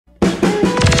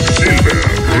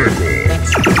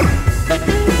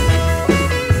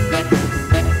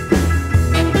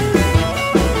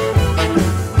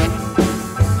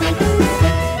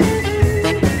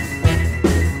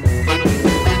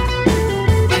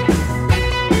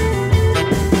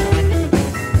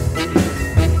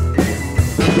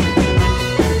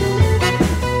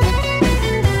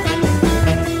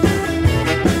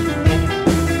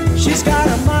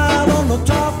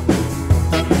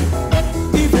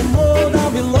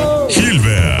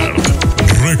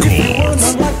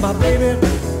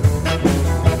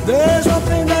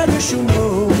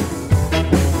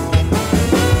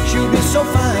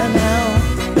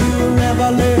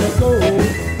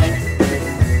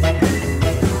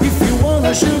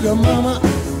sugar mama.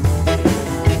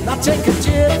 Now take a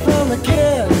tip from the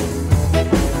kid.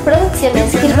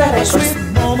 Producciones Silver Records. Sweet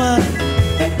woman,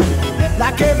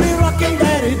 like every rockin'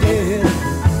 daddy did.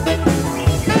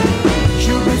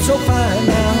 She'll be so fine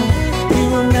now, he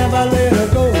will never let her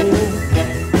go.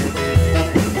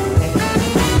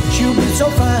 She'll be so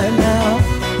fine now,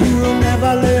 he will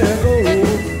never let her go.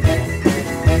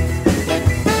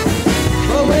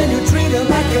 But when you treat her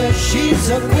like she's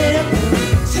a queen,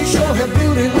 she show her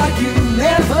beauty like you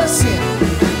never seen.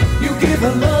 You give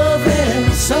her love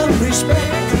and some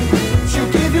respect.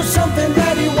 She'll give you something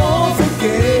that you won't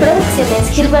forget. Producciones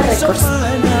Silver So Records.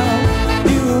 fine now,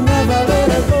 you will never let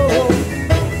her go.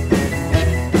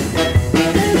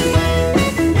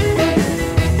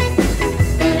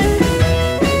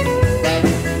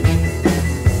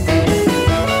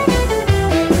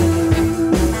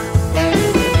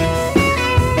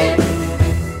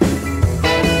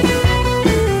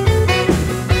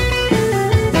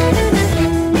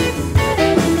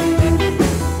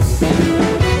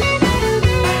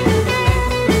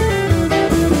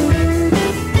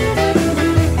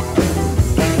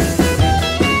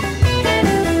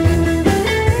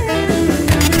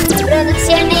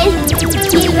 Producciones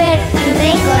Silver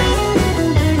Records.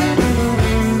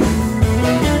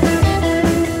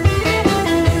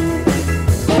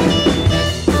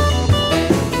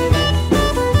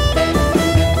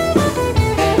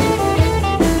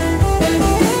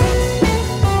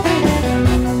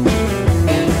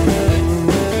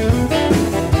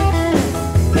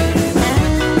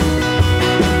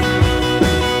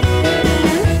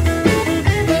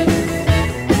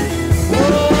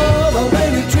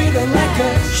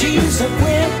 She's a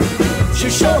queen. She'll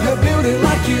show her beauty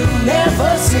like you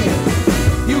never seen.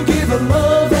 You give her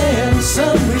love and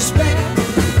some respect.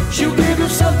 She'll give you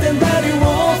something that you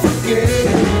won't forget.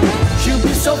 She'll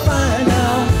be so fine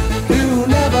now, you'll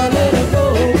never let her go.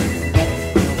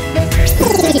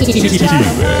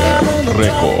 Silver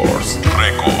Records.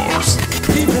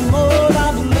 Even more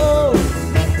down below.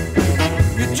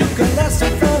 You took a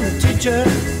lesson from the teacher.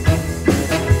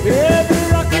 Every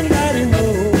rockin' daddy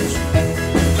knows.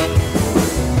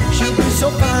 She'll be so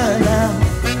fine now,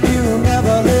 you'll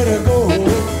never let her go.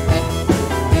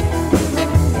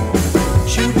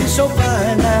 She'll be so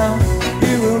fine now,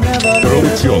 you will never let her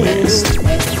Producciones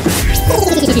go.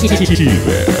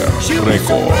 Silver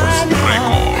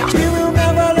Records.